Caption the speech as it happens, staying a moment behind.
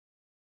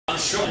I'm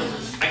sure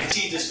I can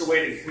see just the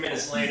way the command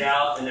is laid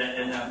out and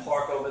that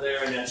park over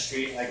there and that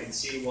street. I can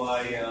see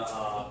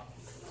why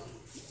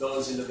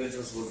those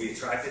individuals would be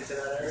attracted to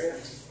that area.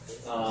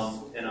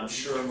 And I'm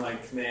sure my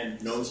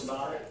command knows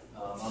about it.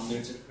 I'm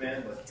new to the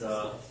command, but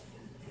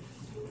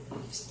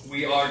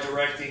we are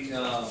directing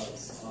our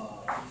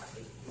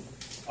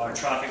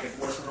traffic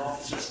enforcement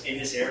officers in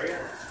this area.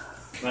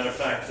 Matter of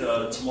fact,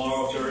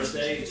 tomorrow,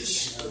 Thursday,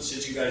 just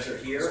since you guys are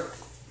here,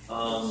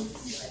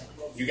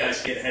 you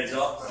guys get a heads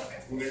up.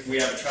 We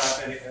have a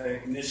traffic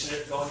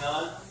initiative going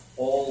on,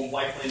 all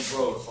White Plains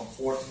Road from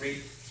 4-3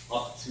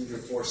 up to the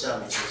 4-7.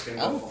 So it's going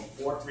to go from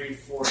 4-3,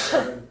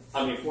 4-7,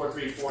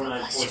 4-3,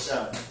 4-9,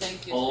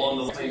 4-7. Along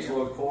the White Plains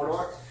Road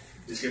corridor,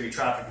 there's going to be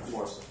traffic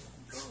enforcement.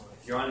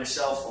 If you're on your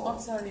cell phone,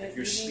 if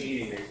you're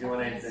speeding, if you're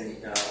doing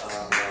anything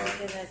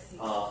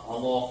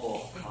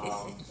unlawful,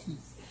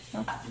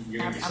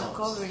 you're going to be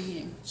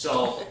something.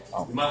 So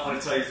you might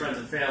want to tell your friends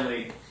and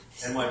family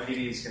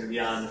NYPD is going to be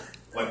on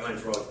White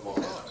Plains Road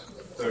tomorrow,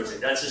 Thursday.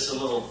 That's just a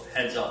little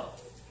heads up.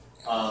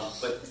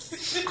 But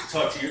to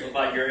talk to you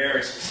about your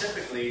area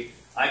specifically,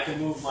 I can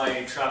move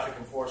my traffic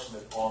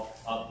enforcement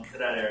up to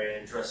that area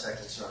and address that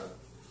concern.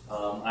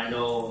 I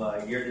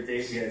know year to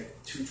date we had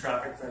 2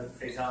 traffic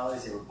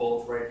fatalities. They were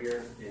both right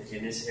here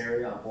in this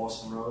area on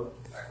Boston Road.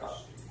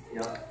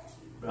 Yeah,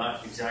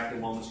 not exactly.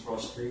 One was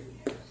across the street.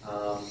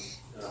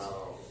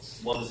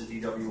 One was a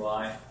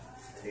DWI,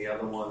 and the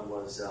other one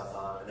was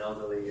an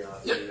elderly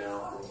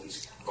female who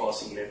was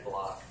crossing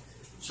mid-block.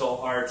 So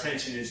our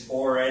attention is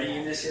already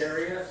in this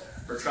area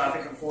for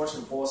traffic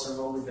enforcement. Boston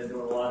Road, we've been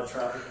doing a lot of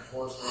traffic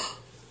enforcement.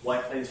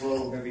 White Plains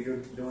Road, we're going to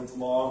be doing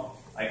tomorrow.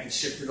 I can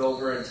shift it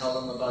over and tell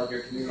them about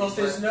your community. Because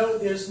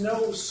there's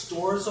no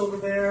stores over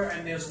there,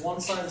 and there's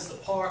one side is the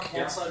park,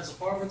 one side is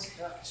apartments.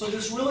 So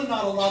there's really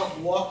not a lot of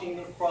walking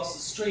across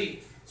the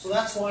street. So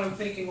that's why I'm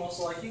thinking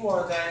also like you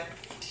are that,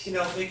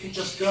 they could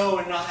just go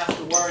and not have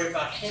to worry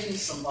about hitting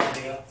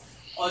somebody,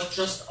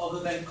 just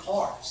other than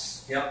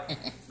cars. Yep.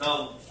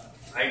 No,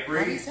 I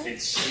agree.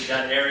 It's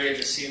that area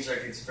just seems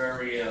like it's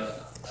very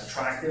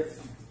attractive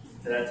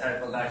to that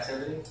type of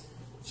activity.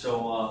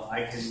 So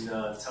I can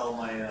tell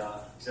my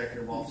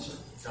executive officer,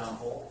 John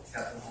Hall,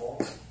 Captain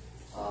Hall,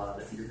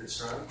 that you're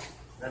concerned.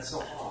 That's no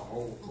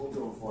problem. We'll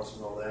do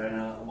enforcement over there,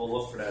 and we'll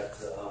look for that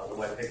the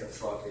white pickup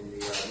truck in the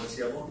what's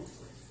the other one?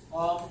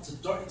 It's a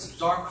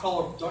dark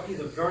color,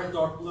 either very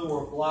dark blue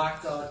or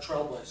black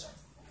Trailblazer.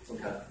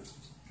 Okay,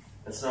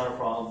 that's not a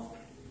problem.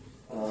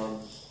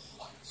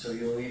 So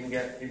you'll even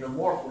get even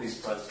more police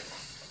presence.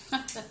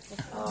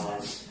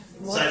 Besides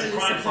the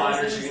crime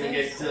fighters, you're going to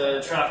get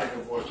traffic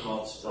enforcement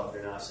officers up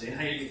there now. So you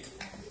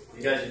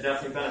guys are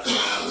definitely benefiting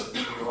from this.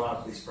 There's a lot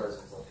of police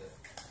presence up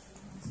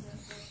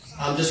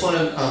there. Just want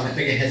to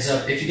make a heads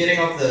up. If you're getting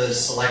off the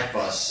Select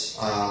bus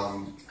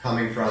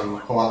coming from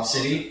Co-op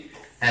City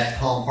at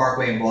Palm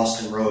Parkway and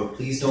Boston Road,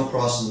 please don't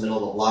cross in the middle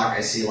of the block. I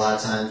see a lot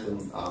of times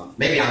when,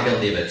 maybe I'm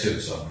guilty of it too,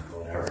 so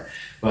whatever.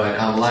 But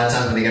a lot of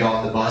times when they get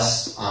off the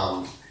bus,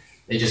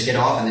 they just get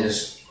off and they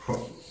just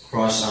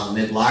cross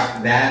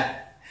mid-block.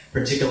 That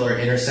particular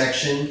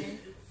intersection,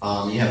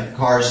 you have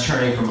cars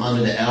turning from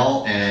under the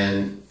L,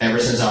 and ever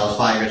since I was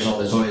 5 years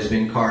old, there's always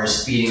been cars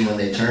speeding when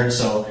they turn.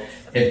 So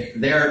if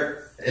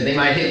they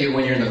might hit you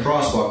when you're in the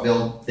crosswalk,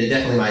 they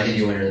definitely might hit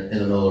you when you're in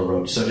the middle of the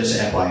road. So just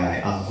an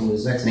FYI. Who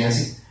is next?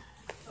 Nancy?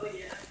 Oh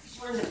yeah, I just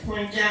wanted to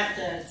point out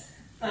that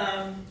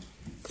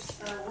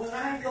when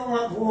I go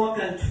up walk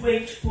on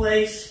Twait's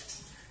Place,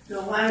 a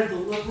lot of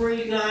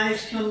delivery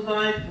guys come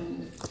by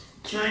from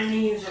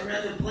Chinese or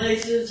other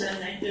places,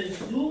 and they just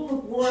do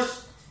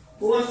across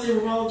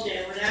Boston Road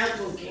there without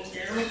looking.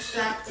 They don't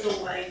stop for the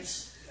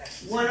lights.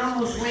 One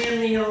almost ran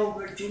me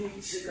over 2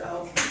 weeks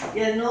ago. He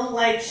had no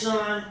lights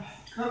on,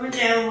 coming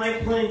down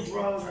White Plains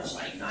Road. It was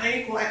like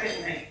 9 o'clock at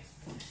night.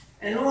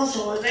 And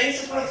also, are they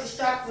supposed to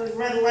stop for the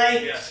red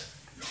light? Yes.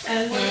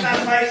 And what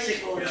about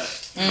bicycles?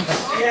 Yes.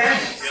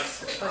 Yes?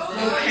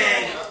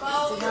 Okay.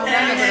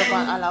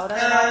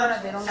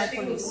 And I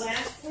think it was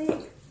last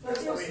week. In the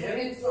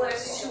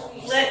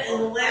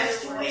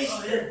last 2 weeks,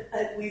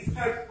 we've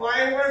heard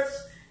fireworks,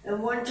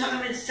 and one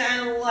time it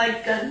sounded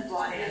like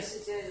gunfire. Yes,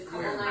 it did. A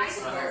couple nights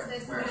ago. I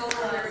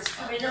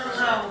don't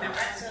know.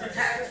 It's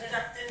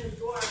stuck in the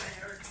door, I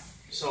heard.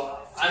 So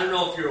I don't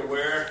know if you're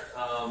aware,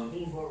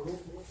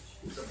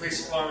 the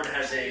police department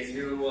has a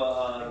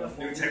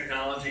new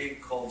technology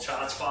called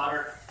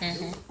ShotSpotter.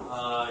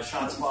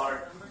 ShotSpotter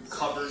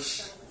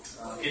covers.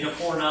 In the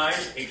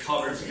 4.9, it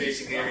covers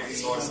basically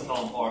everything north of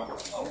Palm Parkway.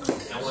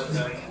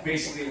 And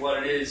basically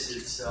what it is,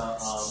 it's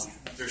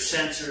there's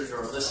sensors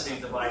or listening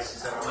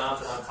devices that are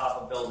mounted on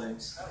top of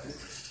buildings,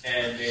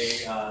 and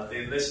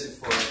they listen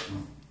for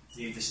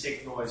the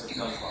distinct noise of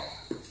gunfire.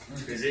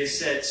 Because they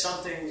said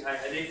something,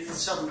 they did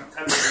some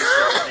type of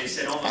research, they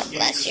said almost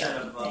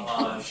 80%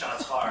 of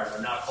shots fired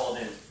are not called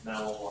in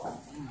 911.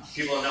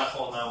 People are not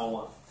called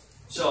 911.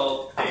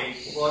 So they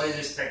brought in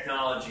this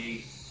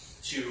technology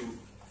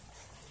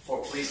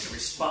for police to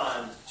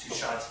respond to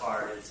shots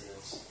fired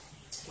incidents,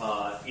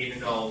 even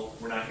though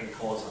we're not getting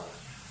calls on it.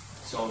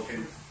 So it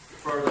can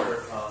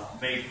further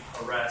make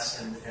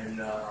arrests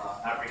and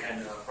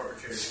apprehend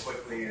perpetrators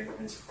quickly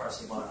and suppress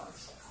the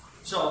violence.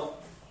 So,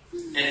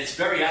 and it's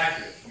very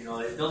accurate. You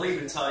know, they'll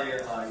even tell you,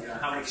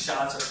 how many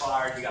shots are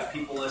fired. You got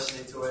people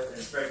listening to it, and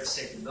it's very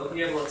distinctive. They'll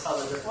be able to tell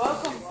the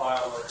difference between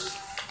fireworks,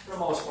 for the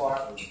most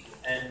part,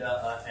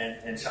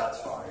 and shots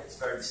fired. It's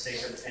very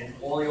distinctive, and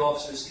all the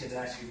officers can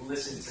actually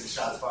listen to the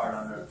shots fired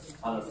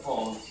on their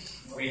phone.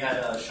 We had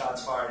a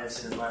shots fired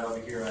incident right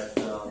over here at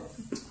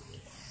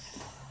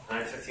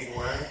 915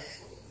 Waring.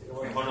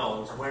 Oh no,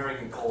 it was Waring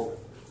and Colden.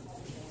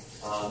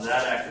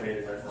 That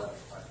activated it.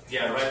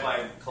 Yeah, right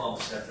by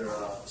Columbus after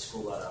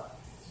school let out.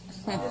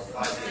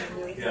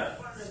 Yeah.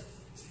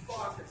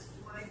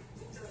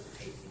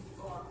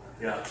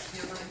 Yeah. I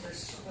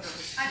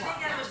think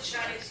that was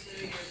Chinese New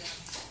Year.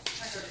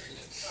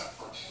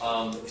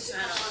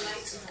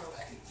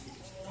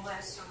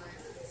 Last time.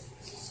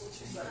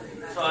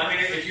 So, I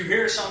mean, if you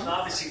hear something,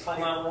 obviously call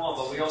 911,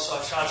 but we also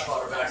have shot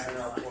spotter backing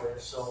up for you.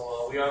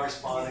 So we are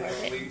responding.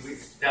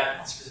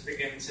 That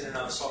specific incident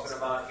I was talking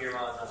about here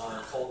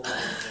on Colton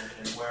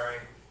and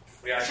Waring,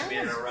 we actually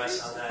made an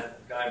arrest on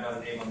that guy by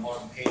the name of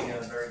Martin Pena,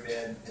 a very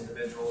bad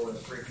individual that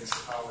frequents the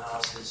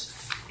townhouses.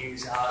 He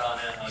was out on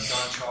a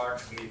gun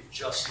charge. We had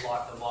just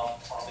locked him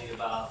up probably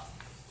about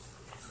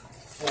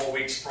 4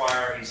 weeks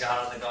prior. He's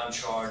out on the gun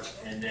charge,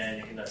 and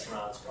then he lets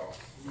rounds go.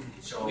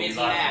 So Where's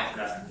he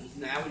now? He's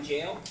now in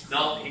jail?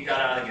 No, he got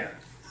out again.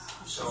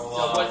 So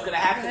what's going to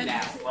happen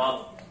now?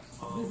 Well,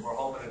 we're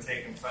hoping to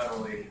take him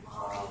federally.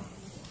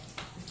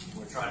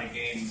 We're trying to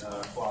gain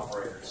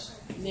cooperators.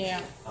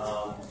 Yeah.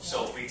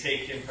 So if we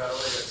take him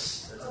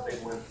federally, that's a big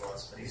win for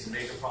us. But he's a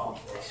major problem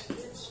for us.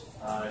 He's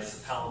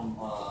a Pelham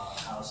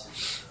house.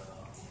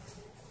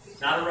 He's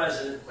not a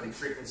resident, but he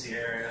frequents the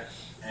area,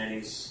 and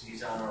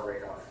he's on our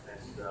radar, and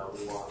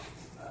we want him.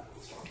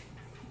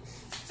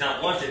 He's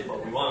not wanted,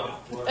 but we want him.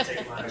 We want to take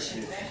him out of the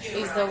community.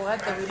 Is the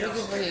what? Are we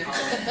looking for him?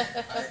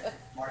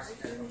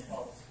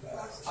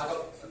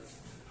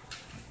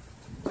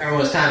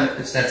 Everyone,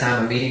 it's that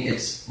time of meeting.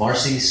 It's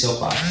Marcy's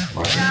soapbox.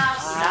 Marcy.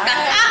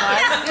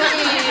 Hi,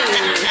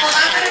 Well,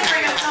 I'm going to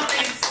bring up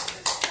something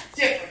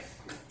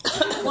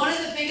different. One of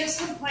the biggest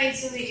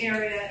complaints in the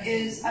area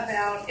is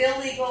about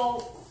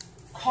illegal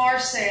car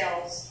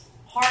sales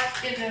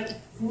parked in the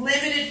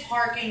limited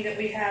parking that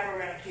we have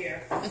around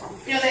here.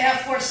 You know, they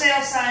have for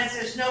sale signs,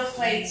 there's no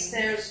plates,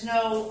 there's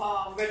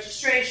no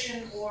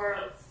registration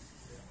or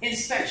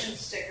inspection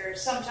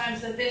stickers. Sometimes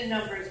the VIN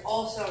number is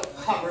also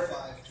covered.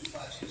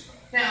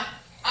 Now,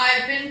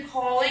 I've been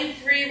calling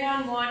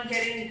 311,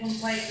 getting the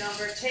complaint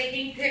number,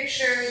 taking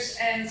pictures,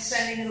 and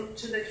sending it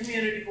to the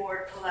community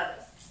board 11.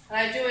 And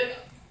I do it,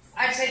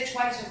 I'd say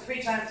twice or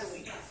 3 times a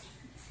week.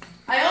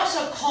 I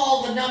also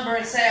call the number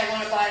and say I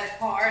want to buy the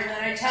car, and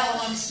then I tell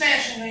them I'm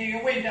smashing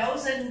your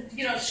windows, and,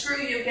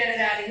 screw you, get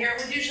it out of here.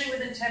 Usually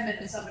within 10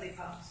 minutes somebody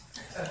comes.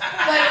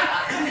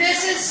 But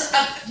this is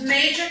a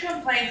major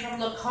complaint from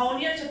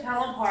Laconia to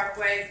Pelham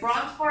Parkway,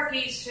 Bronx Park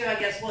East to, I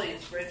guess,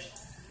 Williamsbridge.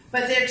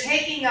 But they're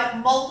taking up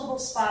multiple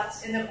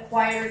spots in the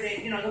quieter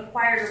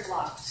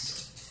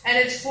blocks. And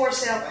it's for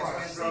sale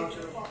cars.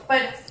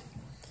 But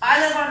I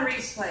live on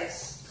Reese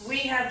Place. We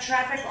have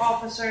traffic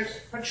officers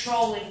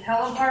patrolling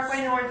Pelham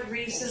Parkway North,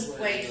 Reese, and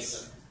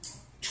Waits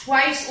 2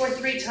 or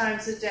 3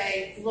 times a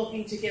day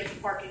looking to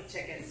give parking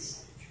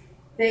tickets.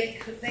 They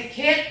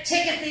can't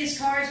ticket these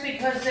cars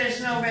because there's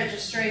no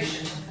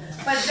registration.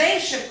 But they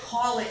should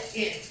call it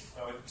in.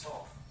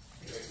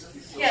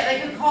 Yeah, they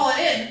can call it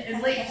in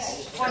at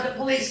least, or the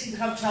police can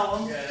come tell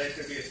them. Yeah, that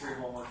could be a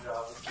 311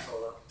 job.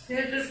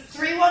 The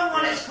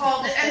 311 is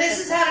called, and this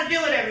is how to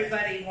do it,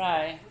 everybody.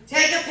 Right.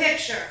 Take a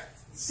picture,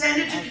 send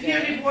it to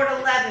Community Board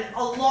 11,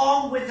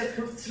 along with the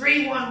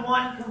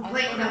 311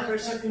 complaint number,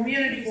 so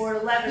Community Board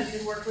 11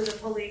 can work with the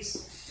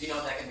police. Do you know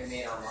if that can be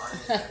made online?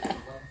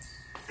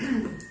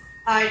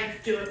 I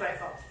do it by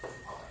phone.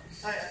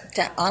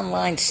 That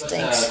online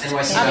stinks.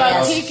 NYC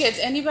About tickets,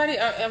 anybody?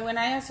 When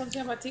I ask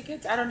something about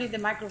tickets, I don't need the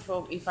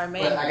microphone if I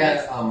may. But I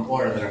got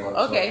order that I'm going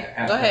to Okay,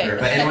 go ahead.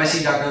 But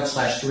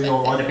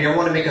nyc.gov/301. If you ever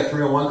want to make a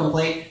 301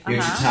 complaint, you're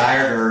too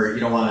tired or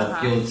you don't want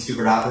to deal with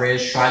stupid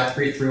operators, try the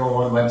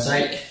 311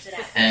 website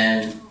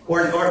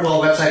or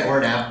website or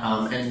an app,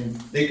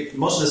 and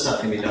most of the stuff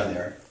can be done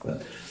there.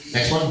 But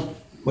next one,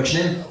 what's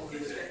your name?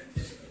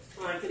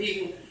 Good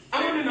evening. I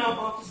want to know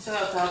about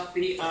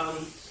the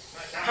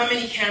how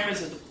many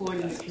cameras are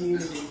deployed in the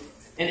community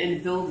and in the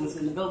buildings.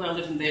 In the building I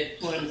live in, they're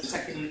deploying a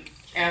second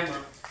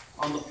camera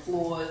on the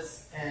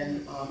floors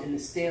and in the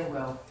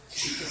stairwell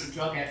because of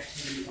drug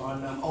activity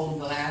on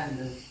Oldville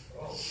Avenue.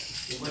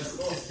 What's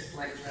the statistic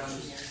like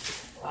around here?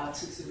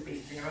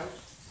 2280,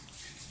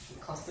 the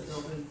cluster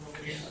building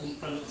over here in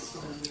front of the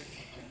school.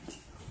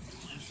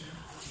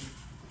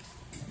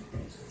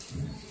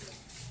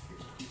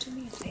 Do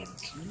me a favor,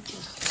 can you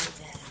just hold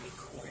that and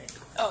record it?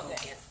 Oh,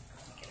 there.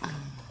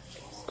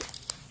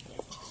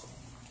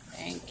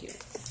 Thank you.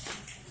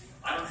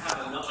 I don't have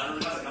a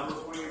number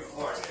for you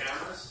for our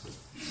cameras,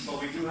 but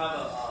we do have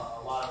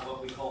a lot of what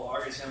we call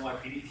Argus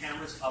NYPD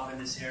cameras up in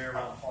this area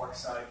around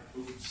Parkside,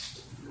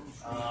 Hoops.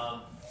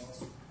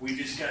 we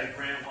just got a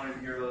grant, one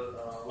of your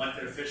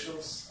elected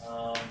officials.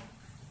 Why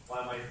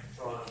am I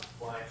drawing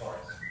a blank?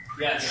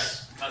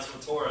 Yes,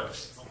 Councilman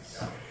Torres.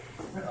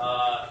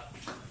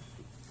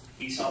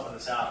 He's helping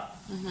us out.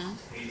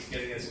 He's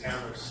getting us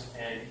cameras,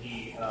 and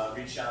he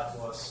reached out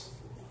to us,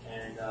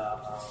 and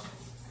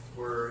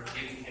we're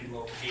giving him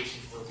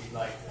locations where we'd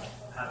like to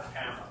have a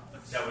camera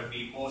that would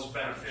be most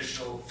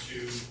beneficial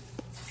to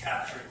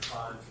capturing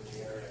crimes in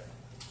the area.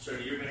 So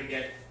you're going to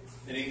get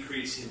an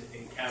increase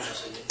in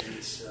cameras in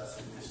this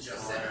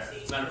general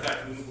area. Matter of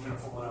fact, we're going to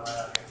put one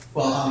out here.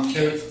 Well,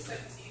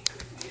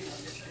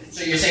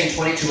 so you're saying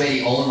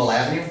 2280 Olinville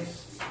Avenue?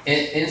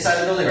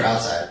 Inside the building or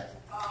outside?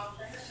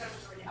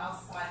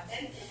 Outside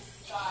and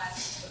inside,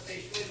 but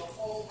they do the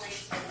whole way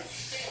from the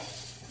stairwell.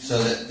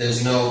 So that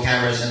there's no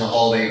cameras in the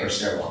hallway or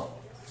stairwell.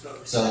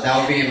 So that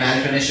would be a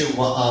management issue.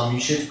 Well, you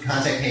should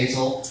contact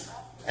Hazel,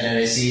 and then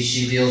I see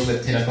she deals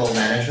with Pinnacle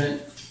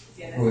Management.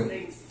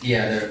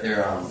 Yeah,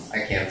 they're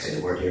I can't say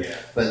the word here,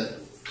 but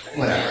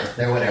whatever,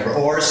 they're whatever.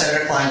 Or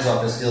Senator Klein's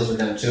office deals with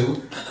them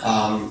too.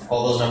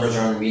 All those numbers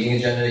are on the meeting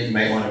agenda. You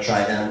might want to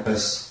try them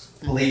because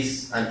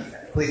police can't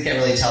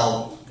really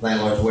tell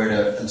landlords where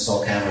to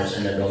install cameras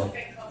in their building.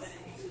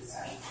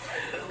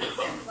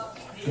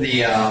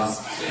 The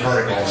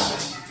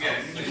verticals.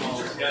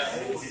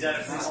 Is that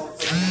a clean hall?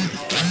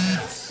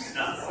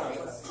 No.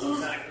 Is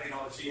that a clean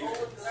hall to you?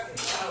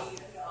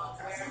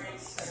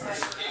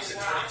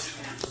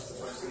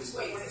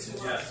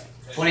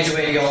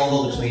 2280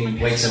 Olinville between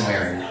Wakes and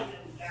Waring.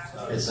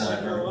 It's not a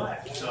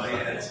So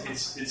yeah,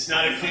 it's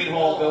not a clean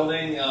hall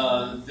building.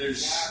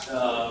 There's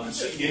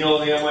the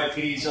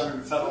NYPD is under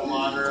the federal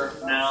monitor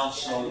now,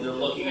 so they're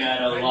looking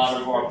at a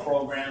lot of our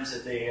programs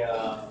that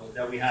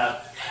that we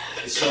have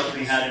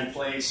historically had in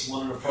place.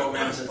 One of the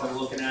programs that they're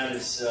looking at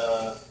is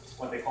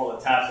what they call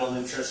the tap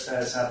building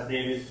trespass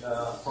affidavit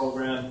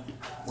program,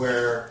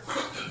 where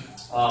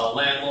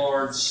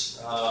landlords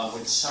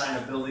would sign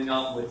a building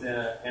up with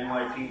the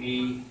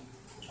NYPD.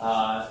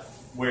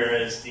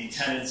 Whereas the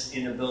tenants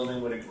in the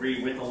building would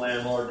agree with the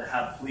landlord to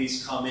have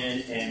police come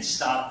in and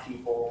stop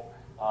people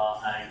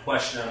and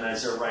question them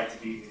as their right to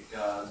be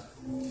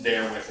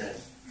there within.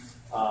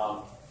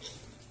 A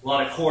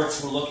lot of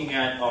courts were looking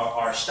at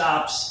our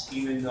stops,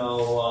 even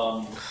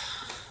though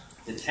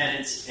the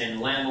tenants and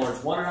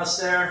landlords wanted us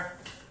there,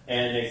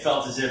 and they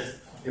felt as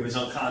if it was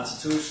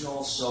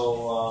unconstitutional,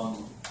 so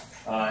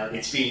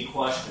it's being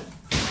questioned.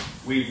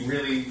 We've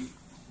really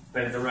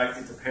been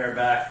directed to pare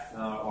back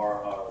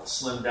or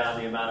slim down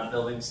the amount of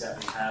buildings that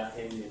we have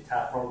in the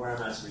TAP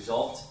program as a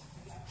result.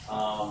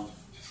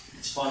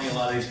 It's funny, a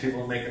lot of these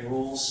people are making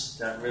rules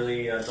that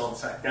really don't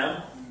affect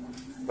them,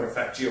 but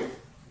affect you.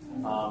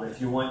 If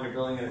you want your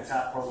building in a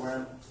TAP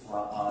program,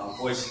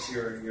 voice it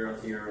to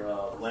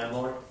your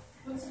landlord.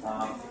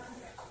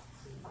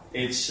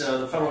 It's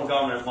the federal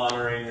government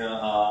monitoring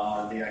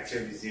the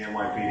activities of the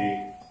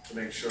NYPD to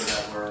make sure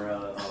that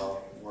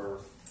we're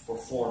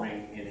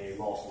performing in a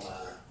lawful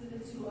manner.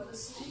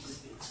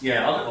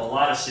 Yeah, a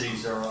lot of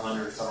cities are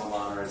under federal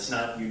monitor. It's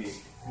not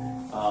unique,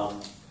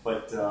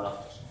 but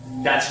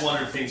that's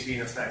one of the things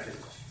being affected.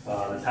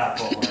 The TAP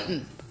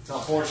program. It's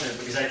unfortunate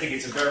because I think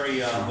it's a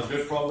very a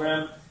good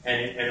program, and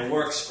it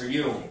works for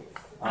you.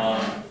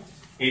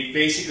 It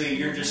basically,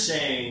 you're just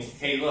saying,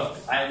 hey, look,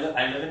 I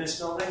live in this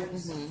building.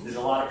 Mm-hmm. There's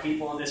a lot of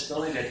people in this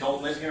building that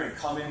don't live here and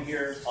come in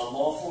here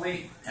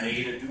unlawfully, and they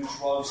either do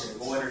drugs and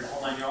loiter and the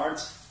whole 9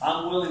 yards.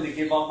 I'm willing to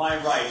give up my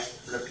right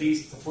for the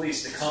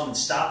police to come and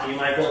stop me in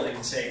my building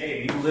and say,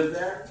 hey, do you live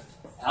there?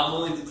 I'm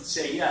willing to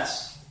say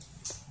yes.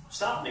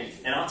 Stop me,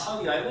 and I'll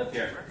tell you I live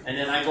here. And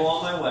then I go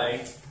on my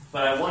way,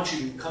 but I want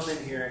you to come in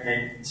here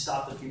and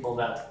stop the people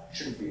that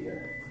shouldn't be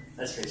here.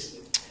 That's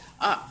basically it.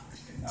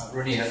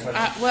 Rudy has a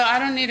question. Well, I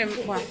don't need a.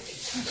 Well.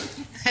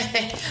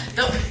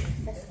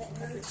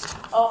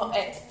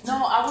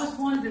 No, I was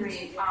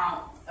wondering.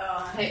 Well,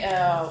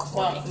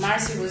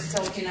 Marcy was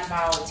talking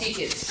about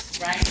tickets,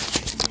 right?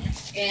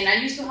 And I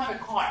used to have a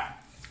car.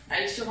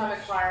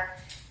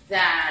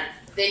 That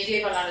they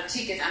gave a lot of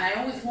tickets, and I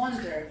always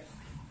wondered.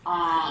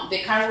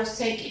 The car was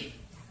taken,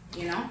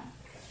 you know.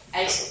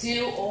 I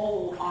still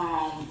owe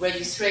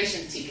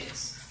registration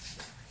tickets.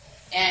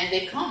 And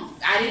they come.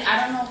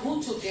 I don't know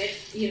who took it,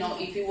 you know,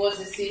 if it was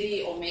the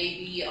city or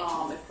maybe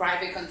a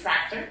private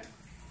contractor.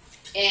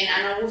 And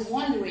I was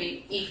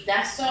wondering if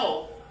that's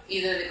so,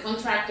 either the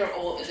contractor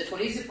or the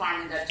police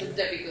department that took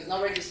that because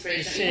no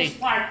registration. It was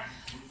parked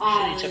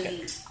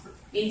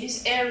in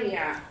this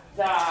area,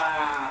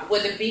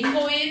 where the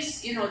bingo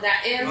is, you know,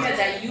 that area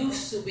that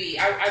used to be.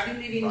 I've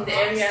been living in the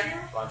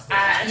area.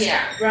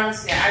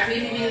 Brownsville. I've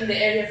been living in the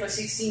area for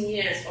 16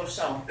 years or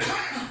so.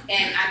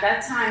 And at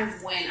that time,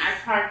 when I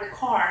parked the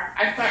car,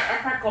 I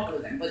parked a couple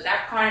of them, but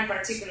that car in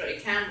particular, a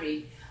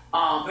Camry,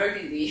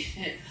 Burgundy,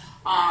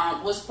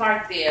 was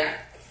parked there,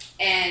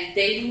 and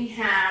they didn't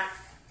have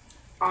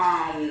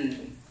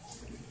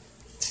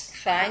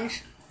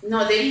signs.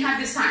 No, they didn't have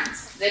the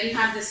signs. They didn't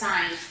have the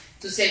sign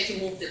to say to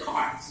move the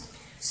cars.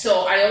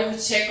 So I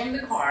always check on the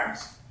car,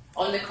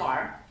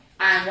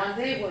 and one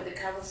day, well, the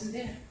car wasn't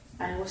there,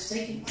 and it was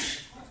taken.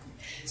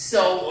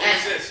 So, What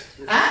was this?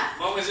 Huh?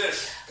 What was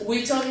this?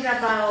 We're talking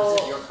about.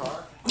 Is it your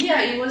car?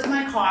 Yeah, it was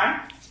my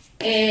car.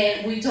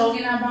 And we're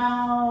talking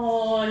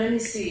about, let me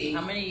see.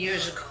 How many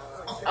years ago?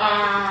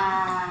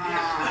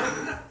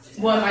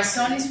 Well, my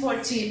son is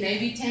 14,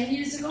 maybe 10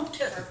 years ago.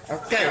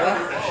 Okay,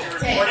 well.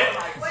 10.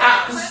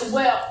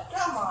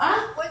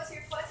 What's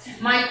your question?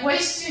 My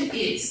question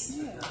is,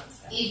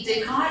 if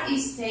the car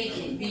is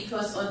taken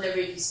because of the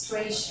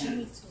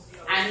registration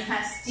and it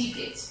has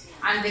tickets,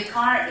 and the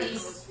car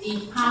is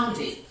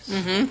impounded,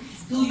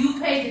 do you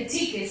pay the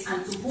tickets,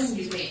 and to whom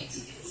you pay the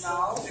tickets?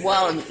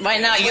 Well, right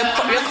now, your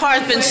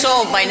car's been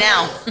sold by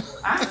now.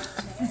 Huh?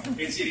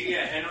 It's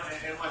and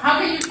How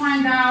can you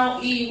find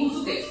out who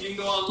took it? you can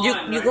go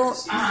online. You right, go- to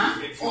see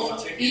if you Or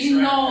want tickets,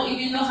 even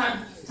right? though how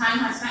time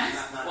has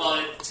passed?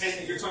 Well,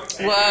 you're talking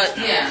 10 Well,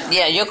 years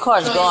Yeah. your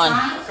car's So gone. it's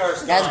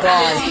fine? That's The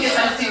gone. tickets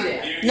are still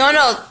there. No.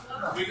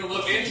 We can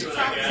look into it,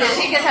 I The guess.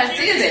 tickets are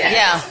still there.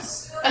 Yeah.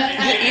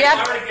 And You have-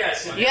 if I were to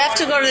guess, if you have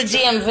to go to the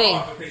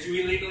DMV. Because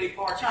you illegally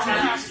parked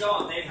 10 years ago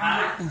and they've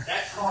had it,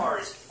 that car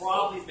has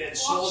probably been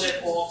sold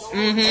at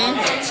auction,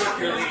 they took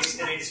your lease,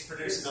 and they just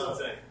produced another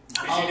thing.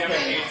 Because you never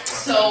paid for it.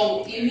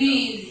 So it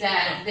means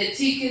that the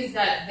tickets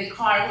that the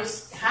car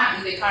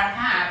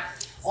had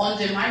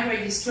under my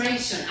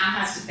registration, I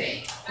have to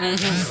pay.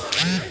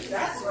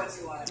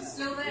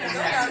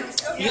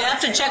 You have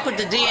to check with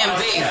the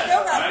DMV.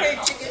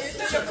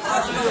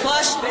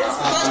 Plus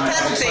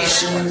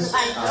penalties.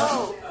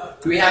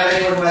 Do we have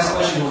anyone who has a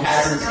question who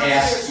hasn't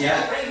asked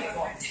yet?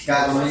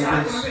 Got one,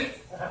 please?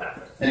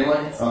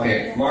 Anyone?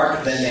 Okay,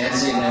 Mark, then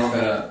Nancy, and then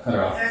we're gonna cut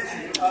her off.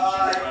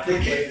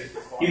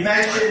 You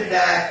mentioned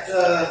that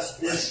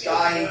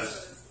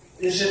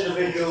this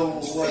individual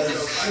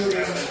was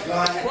shooting a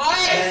gun, and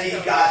then he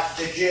got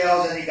to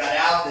jail, then he got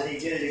out, then he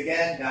did it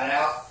again, got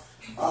out.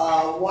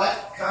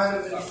 What kind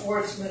of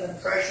enforcement and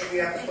pressure we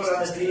have to put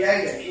on the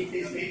DA to keep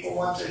these people,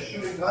 once they're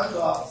shooting guns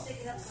off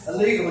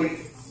illegally,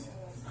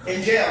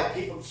 in jail,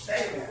 keep them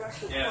staying there?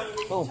 Yeah.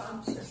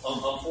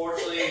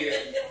 Unfortunately,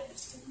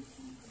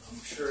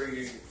 I'm sure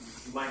you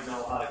might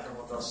know how the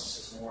criminal justice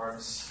system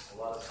works. A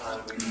lot of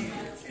times we need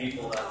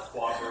people that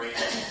cooperate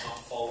and come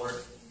forward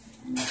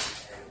and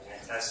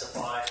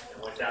testify.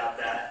 And without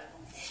that,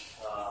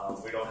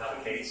 we don't have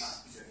a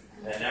case.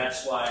 And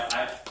that's why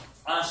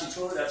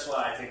truly, that's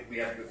why I think we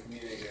have a good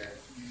community here.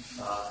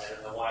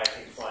 And why I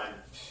think crime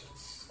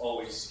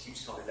always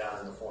keeps coming down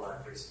in the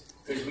 4-9 precinct.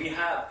 Because we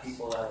have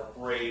people that are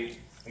brave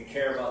and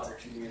care about their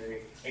community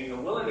and are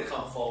willing to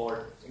come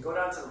forward and go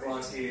down to the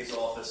Bronx DA's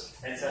office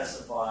and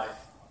testify.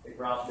 They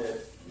Ralph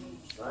did,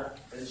 right?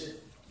 Didn't you?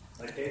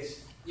 That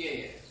case?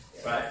 Yeah.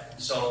 Right?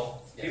 So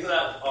people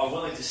that are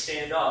willing to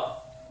stand up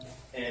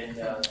and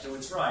do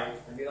what's right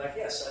and be like,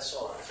 yes, I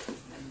saw it.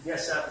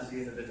 Yes, that was the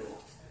individual.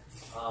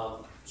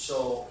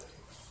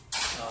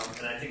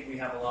 And I think we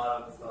have a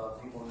lot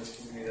of people in this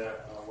community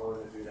that are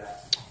willing to do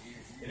that.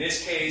 In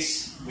this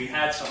case, we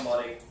had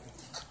somebody,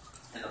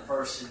 and the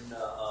person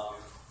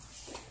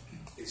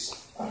is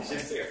in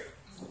fear,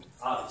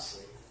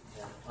 obviously,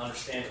 and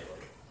understandably.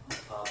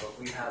 But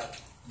we have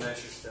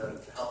measures to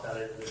help that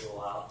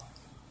individual out.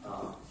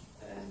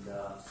 And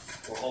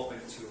we're hoping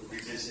to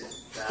revisit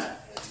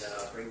that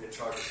and bring the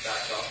charges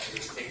back up and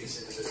just take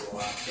this individual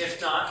out.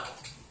 If not,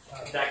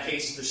 if that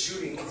case, the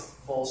shooting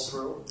falls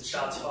through, the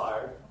shots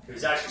fired. It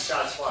was actually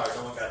shots fired,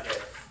 no one got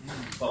hit.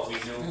 But we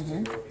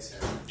knew it was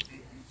him.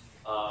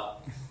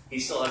 He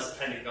still has a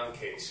pending gun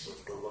case, which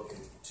we're looking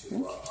to put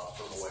him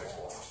away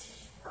for.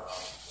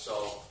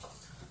 So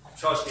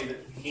trust me, that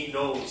he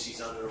knows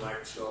he's under a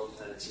microscope,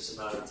 and it's just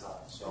a matter of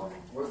time. So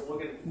we're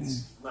gonna,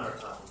 it's a matter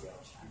of time to go.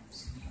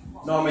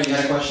 Norman, you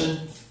had a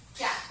question?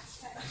 Yeah.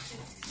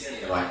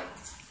 Bye.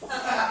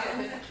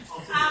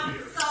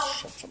 So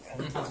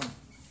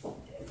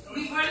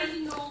we've heard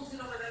in the news,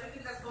 with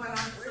everything that's going on,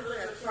 just a little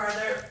bit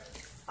further,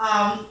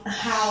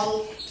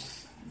 how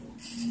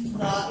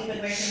the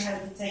immigration has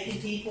been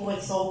taking people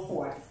and so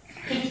forth.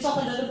 Can you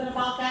talk a little bit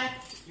about that?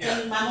 Yeah.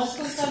 And my most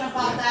concern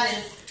about that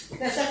is,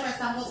 let's say for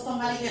example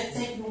somebody gets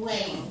taken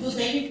away. Do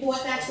they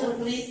report that to the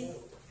police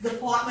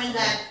department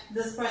that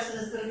this person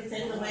is going to be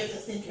taken away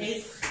just in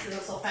case?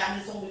 So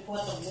families don't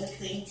report them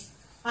missing.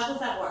 How does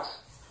that work?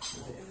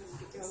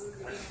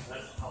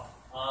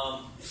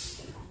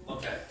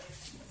 Okay.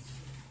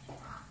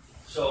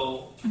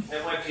 So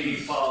NYPD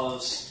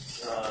follows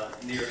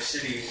New York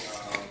City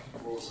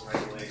rules and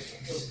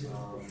regulations.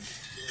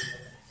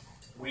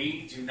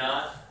 We do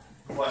not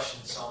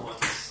question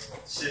someone's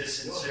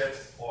citizenship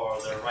or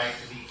their right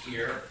to be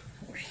here.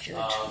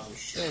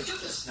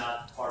 It's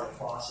not part of the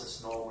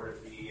process, nor would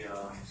it be,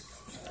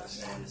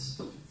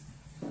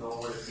 nor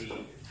would it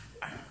be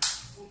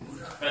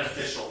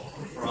beneficial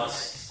for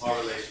us, our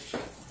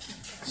relationship.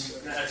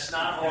 That's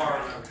not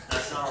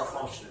our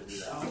function to do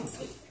that.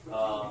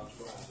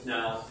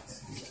 Now,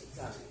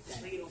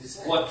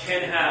 what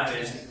can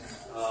happen,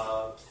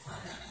 to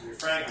be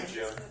frank with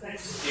you,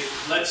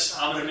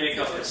 I'm going to make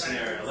up a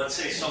scenario. Let's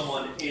say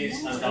someone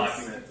is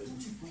undocumented,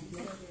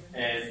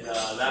 and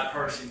that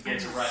person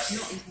gets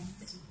arrested.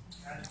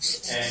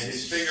 and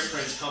his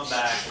fingerprints come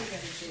back,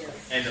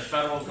 and the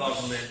federal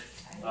government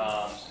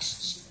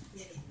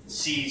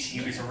sees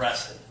he was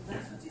arrested,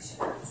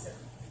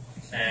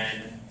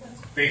 and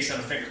based on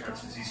the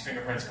fingerprints, because these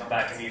fingerprints come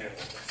back immediately,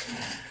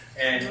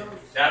 and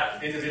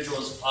that individual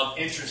is of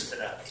interest to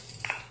them,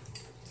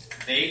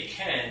 they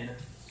can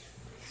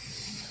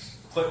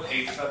put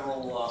a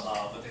federal,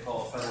 what they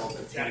call a federal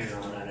detainer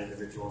on that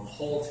individual and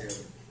hold him,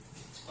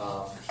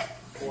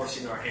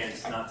 forcing our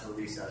hands not to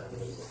release that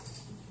individual.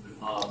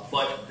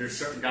 But there's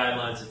certain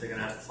guidelines that they're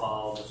going to have to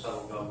follow. The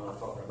federal government I'm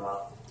talking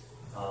about,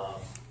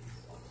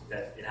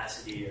 that it has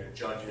to be a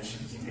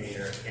judge-issued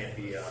detainer. It can't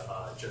be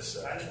just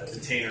a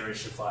detainer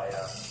issued by an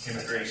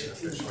immigration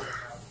official.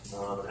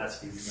 It has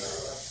to be.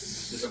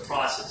 There's a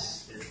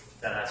process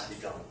that has to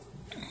be done.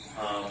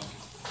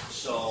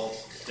 So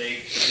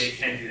they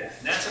can do that,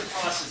 and that's a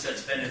process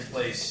that's been in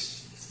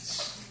place.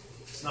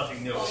 It's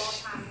nothing new.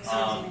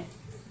 So,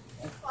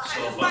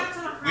 but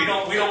we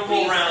don't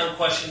go around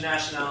questioning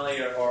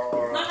nationality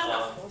or No.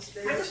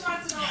 I just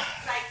want to know,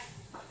 like,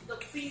 the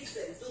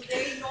pieces. Do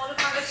they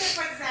notify? Let's say,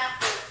 for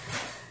example,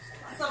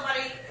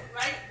 somebody,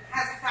 right,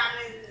 has a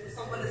family and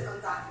someone is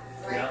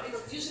undocumented, right? Yeah.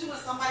 Because usually when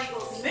somebody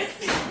goes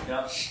missing,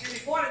 yeah. you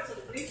report it to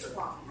the police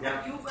department.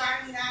 Yeah. Have you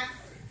gotten that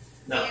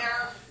No.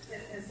 there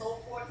and so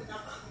forth in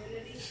our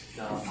community?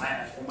 No,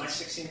 in my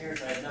 16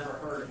 years, I've never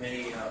heard of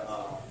any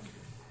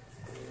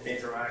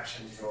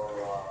interactions or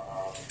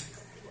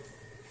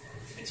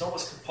it's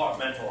almost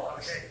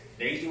compartmentalized.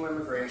 They do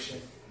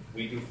immigration,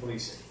 we do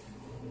policing.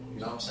 You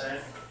know what I'm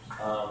saying?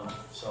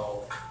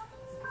 So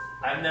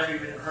I've never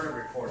even heard of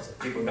reports that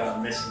people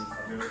got missing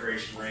from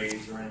immigration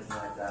raids or anything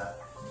like that.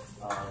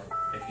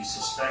 If you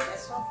suspect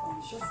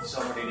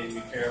somebody didn't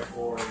be cared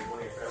for, or one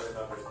of your family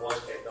members was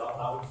picked up, I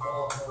would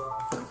call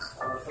the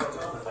federal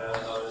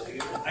government to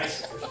get the ICE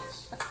officials.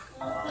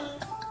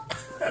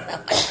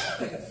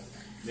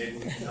 Maybe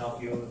we can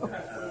help you on a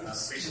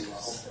basic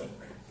level.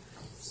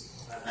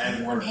 I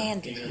haven't heard of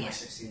it even in my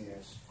 16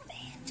 years.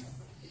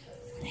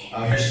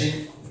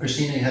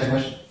 Christina, you had a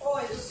question? Oh,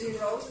 it's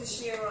Rose. Is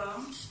she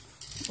around?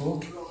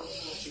 Oh.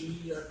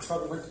 She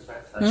probably went to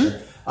bed. Do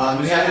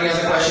we have any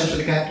other questions for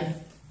the captain?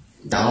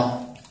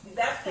 No.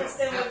 That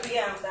question would be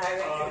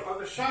directed.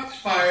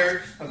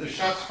 Are the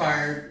shots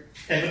fired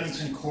evidence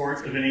in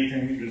court of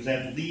anything? Does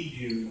that lead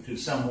you to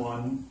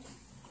someone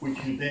which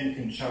you then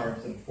can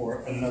charge them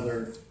for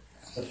another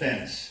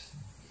offense?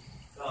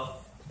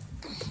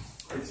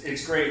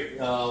 It's great.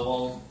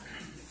 Well,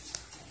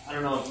 I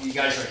don't know if you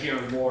guys are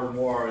hearing more and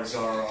more as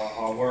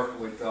our work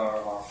with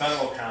our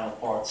federal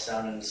counterparts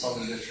down in the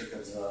Southern District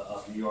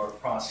of New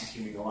York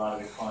prosecuting a lot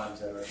of the crimes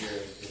that are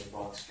here in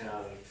Bronx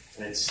County,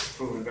 and it's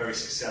proven very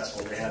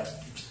successful. They have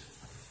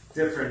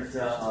different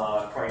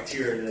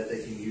criteria that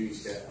they can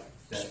use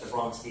that the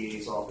Bronx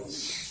DA's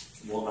office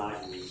will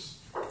not use.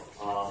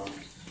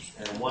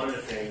 And one of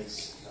the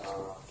things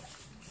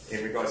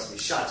in regards to the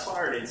shots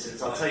fired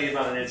incidents, I'll tell you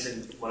about an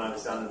incident when I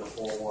was down in the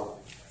 4-1.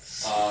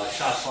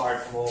 Shots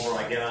fired from over,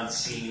 I get on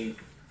scene,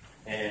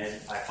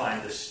 and I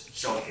find the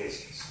shell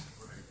casings.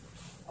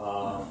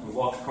 We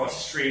walk across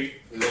the street,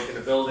 we look in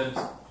the building,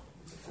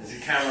 there's a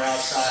camera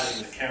outside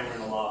and there's a camera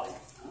in the lobby.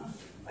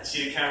 I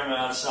see the camera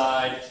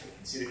outside,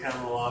 I see the camera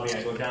in the lobby,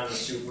 I go down to the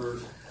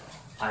supers,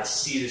 I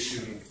see the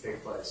shooting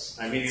take place.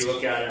 I immediately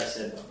look at it, I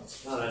said,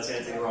 no, that's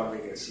Anthony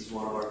Rodriguez, he's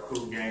one of our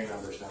crew gang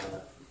members down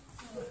there.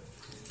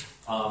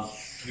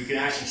 You can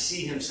actually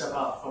see him step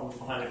out from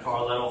behind the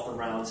car, let off the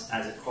rounds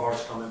as the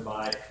car's coming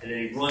by, and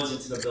then he runs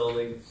into the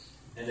building,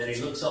 and then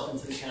he looks up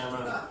into the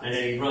camera, and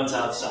then he runs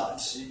outside.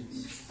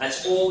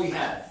 That's all we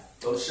had,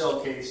 those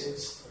shell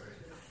casings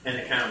and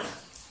the camera.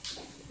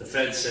 The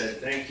Fed said,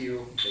 thank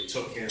you, they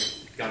took him,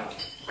 gone.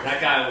 That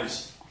guy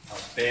was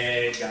a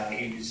bad guy.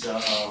 He was,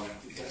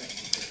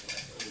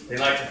 they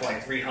liked him for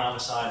like 3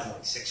 homicides and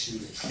like 6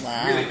 shootings.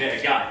 Wow. Really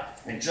bad guy.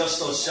 And just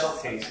those shell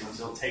casings,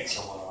 they'll take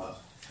someone on.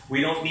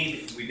 We don't need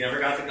it. We never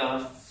got the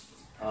gun.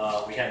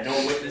 We had no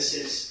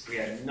witnesses. We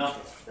had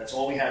nothing. That's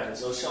all we had was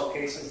those shell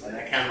casings and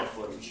that camera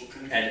footage.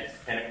 And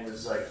it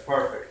was like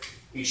perfect.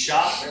 He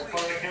shot right in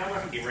front of the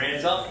camera. He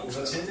runs up. He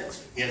looks in there.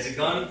 He has a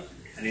gun.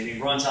 And then he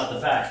runs out the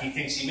back. He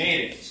thinks he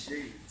made it.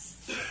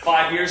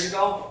 5 years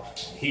ago,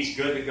 he's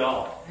good to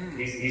go.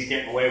 He's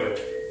getting away with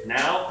it.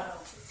 Now,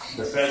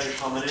 the feds are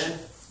coming in,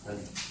 and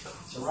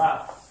it's a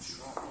wrap.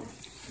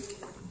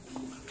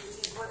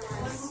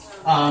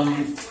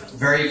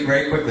 Very,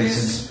 very quickly,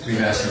 since we've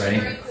asked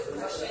already.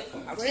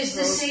 Is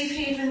the Safe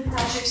Haven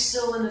project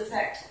still in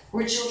effect,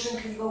 where children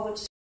can go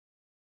into